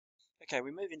Okay,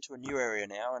 we move into a new area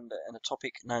now, and a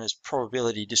topic known as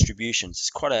probability distributions. It's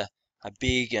quite a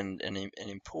big and an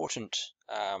important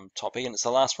topic, and it's the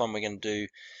last one we're going to do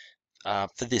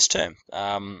for this term.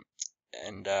 So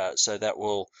that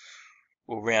will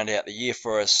round out the year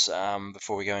for us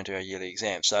before we go into our yearly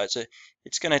exam. So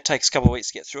it's going to take us a couple of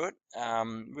weeks to get through it.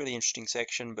 Really interesting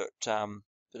section, but as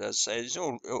I say,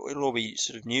 it'll all be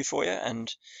sort of new for you,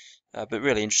 and but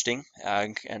really interesting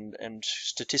and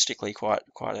statistically quite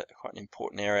an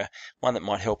important area, one that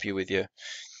might help you with your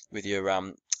your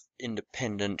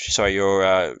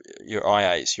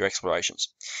IAs, your explorations.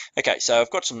 Okay, so I've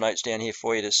got some notes down here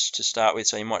for you to start with,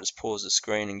 so you might just pause the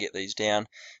screen and get these down,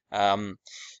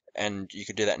 and you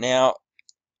could do that now.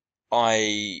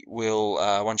 I will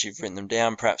once you've written them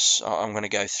down, perhaps I'm going to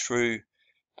go through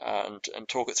and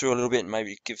talk it through a little bit and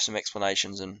maybe give some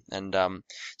explanations, and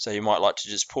so you might like to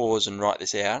just pause and write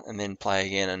this out and then play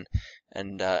again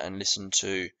and listen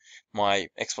to my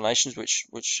explanations,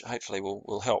 which hopefully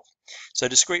will help. So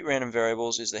discrete random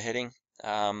variables is the heading,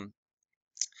 and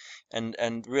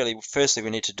really firstly we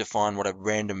need to define what a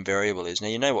random variable is. Now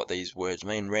you know what these words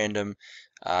mean: random,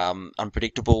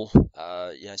 unpredictable,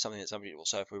 something that's unpredictable.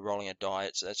 So if we're rolling a die,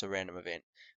 that's a random event.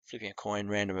 Flipping a coin,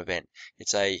 random event.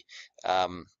 It's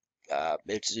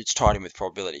it's tied in with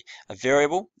probability. A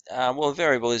variable, well, a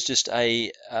variable is just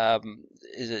a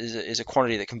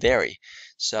quantity that can vary.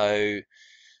 So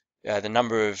the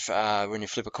number of when you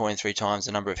flip a coin 3 times,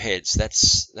 the number of heads.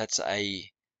 That's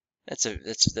the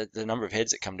number of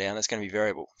heads that come down. That's going to be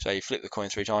variable. So you flip the coin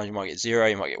 3 times, you might get 0,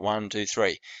 you might get 1, 2,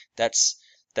 3. That's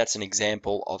an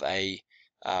example of a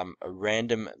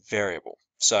random variable.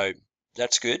 So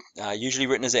that's good. Usually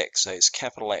written as X, so it's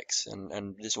capital X,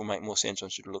 and this will make more sense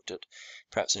once you've looked at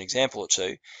perhaps an example or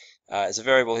two. As a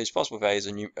variable whose possible values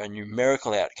are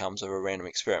numerical outcomes of a random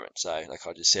experiment. So like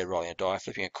I just said, rolling a die,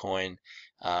 flipping a coin,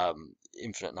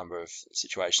 infinite number of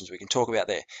situations we can talk about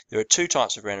there. There are 2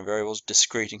 types of random variables,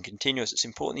 discrete and continuous. It's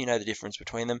important that you know the difference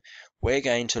between them. We're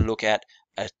going to look at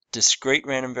a discrete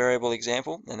random variable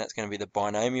example, and that's going to be the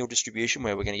binomial distribution,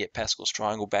 where we're going to get Pascal's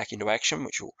triangle back into action,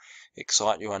 which will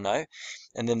excite you, I know.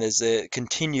 And then there's the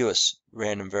continuous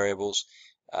random variables,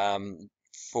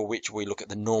 for which we look at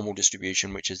the normal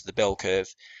distribution, which is the bell curve,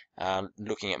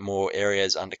 looking at more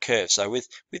areas under curves. So with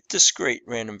discrete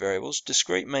random variables,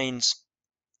 discrete means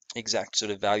exact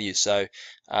sort of values. So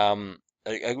a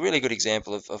really good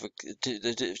example of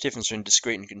the difference between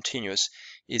discrete and continuous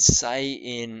is, say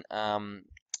in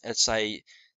let's say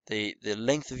the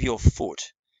length of your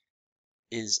foot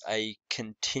is a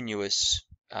continuous.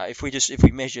 If we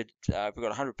measured, if we got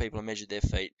 100 people and measured their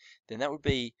feet, then that would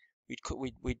be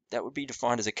that would be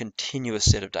defined as a continuous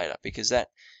set of data, because that,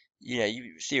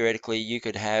 theoretically you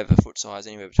could have a foot size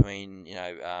anywhere between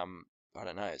I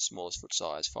don't know, smallest foot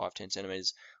size 5-10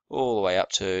 centimeters, all the way up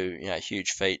to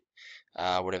huge feet,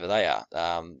 whatever they are,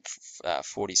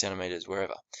 40 centimeters,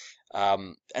 wherever.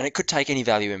 And it could take any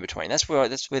value in between. That's where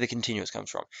the continuous comes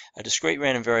from. A discrete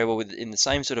random variable in the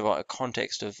same sort of a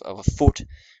context of a foot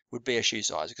would be a shoe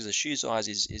size, because a shoe size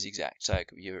is exact. So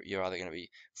you're either going to be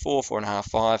 4, 4.5,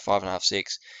 5, 5.5,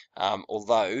 6.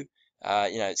 Although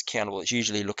it's countable. It's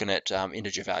usually looking at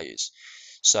integer values.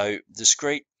 So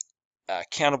discrete,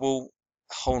 countable,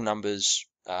 whole numbers.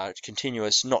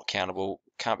 Continuous, not countable,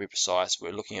 can't be precise.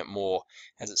 We're looking at more,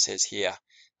 as it says here,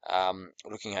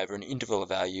 looking over an interval of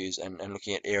values and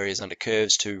looking at areas under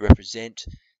curves to represent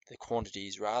the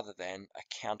quantities rather than a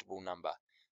countable number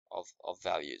of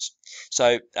values.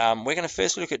 So we're going to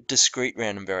first look at discrete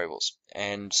random variables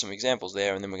and some examples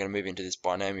there, and then we're going to move into this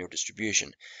binomial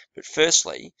distribution. But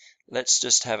firstly, let's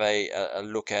just have a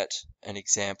look at an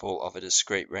example of a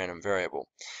discrete random variable.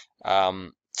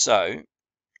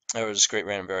 Or a discrete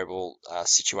random variable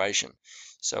situation.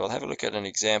 So we'll have a look at an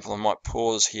example. I might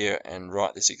pause here and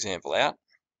write this example out.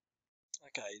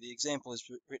 Okay, the example is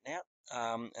written out,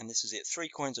 and this is it. 3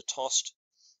 coins are tossed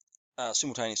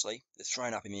simultaneously. They're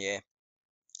thrown up in the air,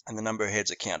 and the number of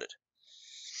heads are counted.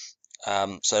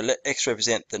 So let X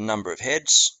represent the number of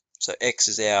heads. So X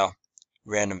is our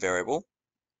random variable,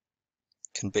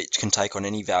 can take on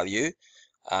any value,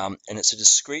 and it's a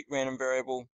discrete random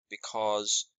variable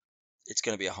because it's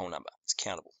going to be a whole number. It's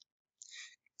countable.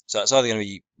 So it's either going to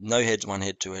be no heads, 1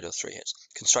 head, 2 heads, or 3 heads.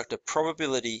 Construct a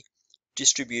probability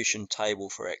distribution table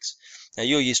for X. Now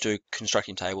you're used to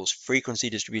constructing tables, frequency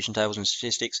distribution tables and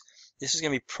statistics. This is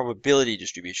going to be probability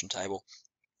distribution table.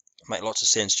 It'll make lots of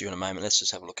sense to you in a moment. Let's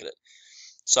just have a look at it.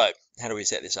 So how do we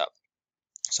set this up?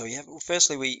 So we have, well,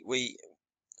 firstly we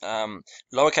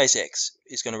lowercase x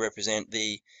is going to represent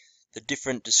the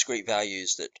different discrete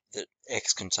values that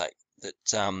X can take, that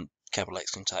capital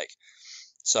X can take.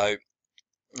 So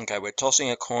Okay, we're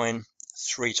tossing a coin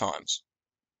 3 times.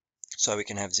 So we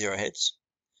can have 0 heads,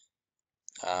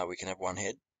 we can have 1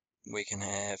 head, we can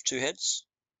have 2 heads,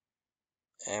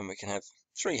 and we can have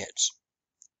 3 heads.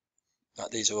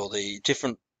 These are all the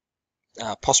different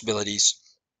possibilities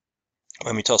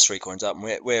when we toss 3 coins up,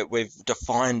 and we've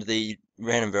defined the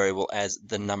random variable as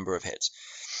the number of heads.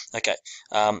 Okay,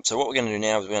 so what we're going to do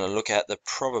now is we're going to look at the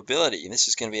probability, and this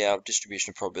is going to be our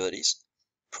distribution of probabilities.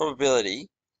 Probability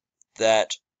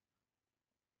that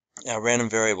our random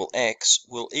variable x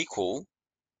will equal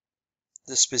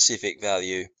the specific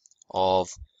value of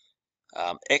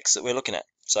x that we're looking at.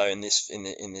 So in this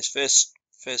first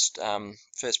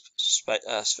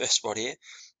spot here,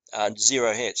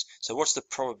 0 heads. So what's the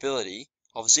probability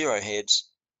of 0 heads?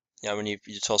 You know, when you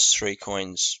toss 3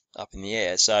 coins up in the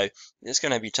air. So there's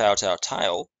going to be tail, tail,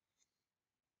 tail.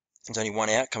 There's only one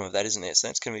outcome of that, isn't there? So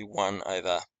that's going to be 1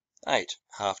 over 8,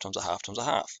 half times a half times a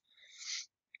half.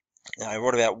 Now,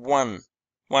 what about one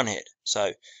head?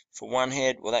 So for 1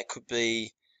 head, well, that could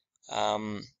be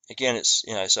again, it's,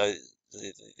 you know, so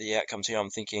the outcomes here, I'm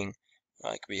thinking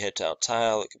it could be head, tail,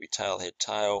 tail. It could be tail, head,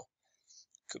 tail.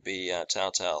 It could be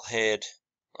tail, tail, head,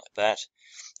 like that.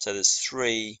 So there's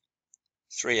three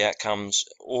outcomes,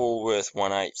 all worth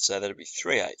 1/8. So that'd be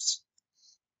 3/8.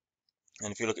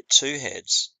 And if you look at 2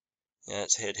 heads, you know,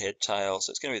 it's head, head, tail.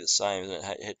 So it's going to be the same, isn't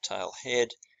it? Head, tail, head,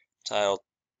 tail,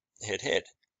 head, head.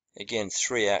 Again,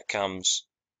 3 outcomes,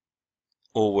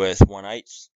 all worth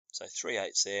 1/8. So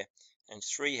 3/8 there. And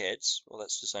 3 heads, well,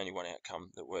 that's just only one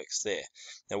outcome that works there.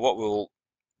 Now what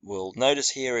we'll notice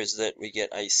here is that we get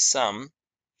a sum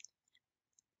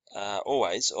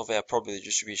always of our probability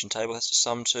distribution table has to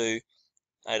sum to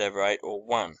 8 over 8 or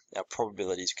 1, our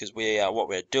probabilities, because what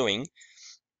we're doing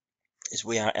is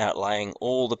we are outlaying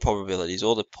all the probabilities,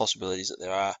 all the possibilities that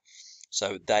there are,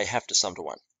 so they have to sum to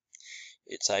 1.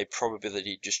 It's a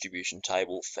probability distribution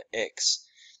table for x,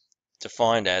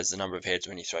 defined as the number of heads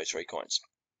when you throw 3 coins.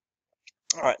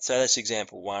 All right, so that's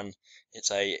example 1.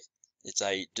 It's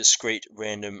a discrete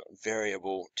random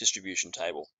variable distribution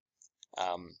table.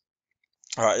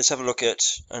 All right, let's have a look at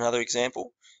another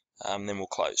example, then we'll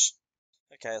close.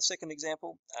 Okay, our second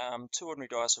example, 2 ordinary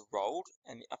dice are rolled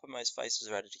and the uppermost faces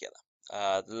are added together.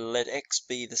 Let x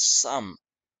be the sum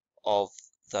of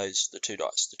the 2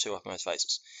 dice, the 2 uppermost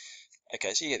faces.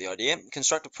 Okay, so you get the idea.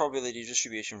 Construct a probability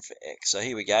distribution for x. So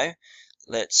here we go.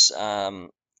 Let's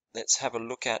have a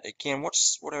look at, again, what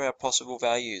are our possible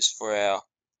values for our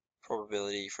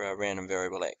probability for our random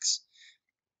variable x.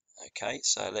 Okay,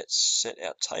 so let's set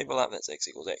our table up. That's x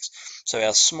equals x. So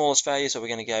our smallest value, so we're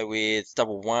going to go with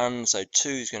double 1. So 2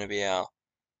 is going to be our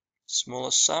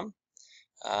smallest sum.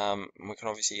 We can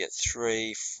obviously get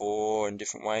 3, 4 in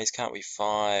different ways, can't we?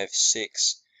 5,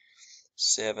 6,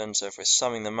 7. So if we're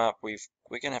summing them up, we're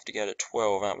going to have to go to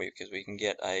 12, aren't we? Because we can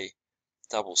get a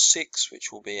double 6,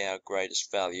 which will be our greatest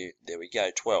value. There we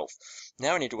go, 12.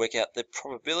 Now we need to work out the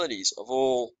probabilities of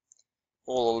all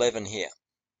 11 here.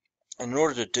 And in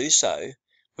order to do so,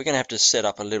 we're going to have to set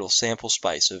up a little sample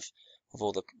space of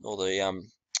all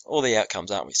the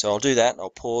outcomes, aren't we? So I'll do that. I'll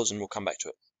pause and we'll come back to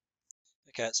it.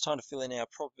 Okay, it's time to fill in our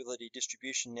probability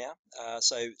distribution now.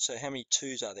 So how many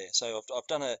 2s are there? So I've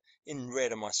done in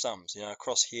red are my sums. You know,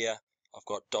 across here I've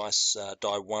got die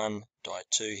 1, die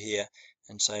 2 here,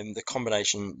 and so the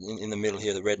combination in the middle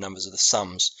here, the red numbers are the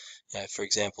sums. You know, for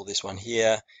example, this one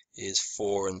here is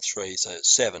 4 and 3, so it's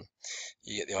 7.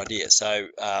 You get the idea. So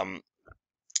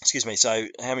excuse me. So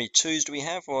how many 2s do we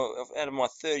have? Well, out of my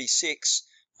 36,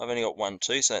 I've only got 1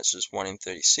 2, so that's just 1 in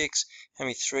 36. How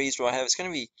many 3s do I have? It's going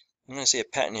to be, I'm going to see a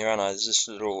pattern here, aren't I? There's this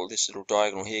little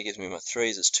diagonal here gives me my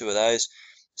 3s. There's 2 of those.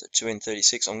 So 2 in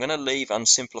 36. I'm going to leave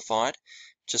unsimplified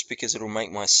just because it'll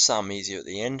make my sum easier at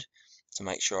the end to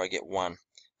make sure I get 1.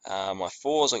 My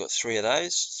 4s, I've got 3 of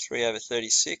those. 3 over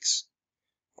 36.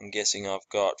 I'm guessing I've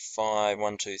got 5,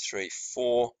 1, 2, 3,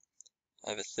 4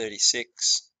 over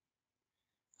 36.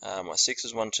 My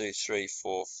 6s, 1, 2, 3,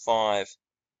 4, 5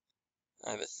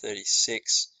 over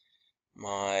 36.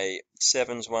 My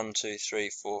 7s, 1, 2, 3,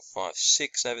 4, 5,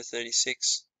 6 over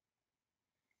 36.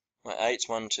 My 8s,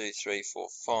 1, 2, 3, 4,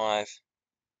 5.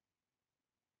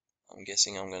 I'm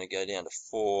guessing I'm going to go down to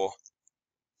 4,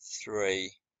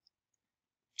 3,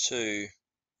 2,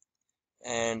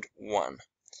 and 1.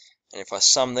 And if I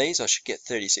sum these, I should get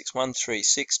 36. 1, 3,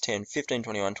 6, 10, 15,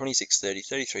 21, 26, 30,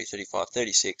 33, 35,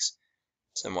 36.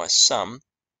 So my sum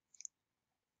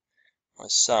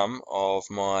of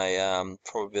my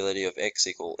probability of x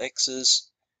equal x's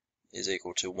is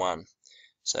equal to 1.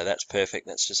 So that's perfect.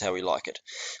 That's just how we like it.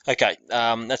 Okay,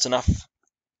 that's enough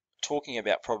talking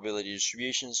about probability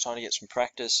distributions. Time to get some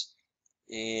practice.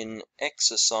 in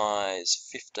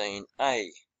exercise 15A.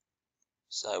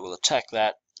 So we'll attack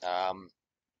that. I'll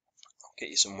get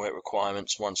you some work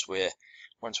requirements once we're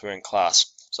in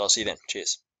class. So I'll see you then.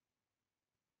 Cheers.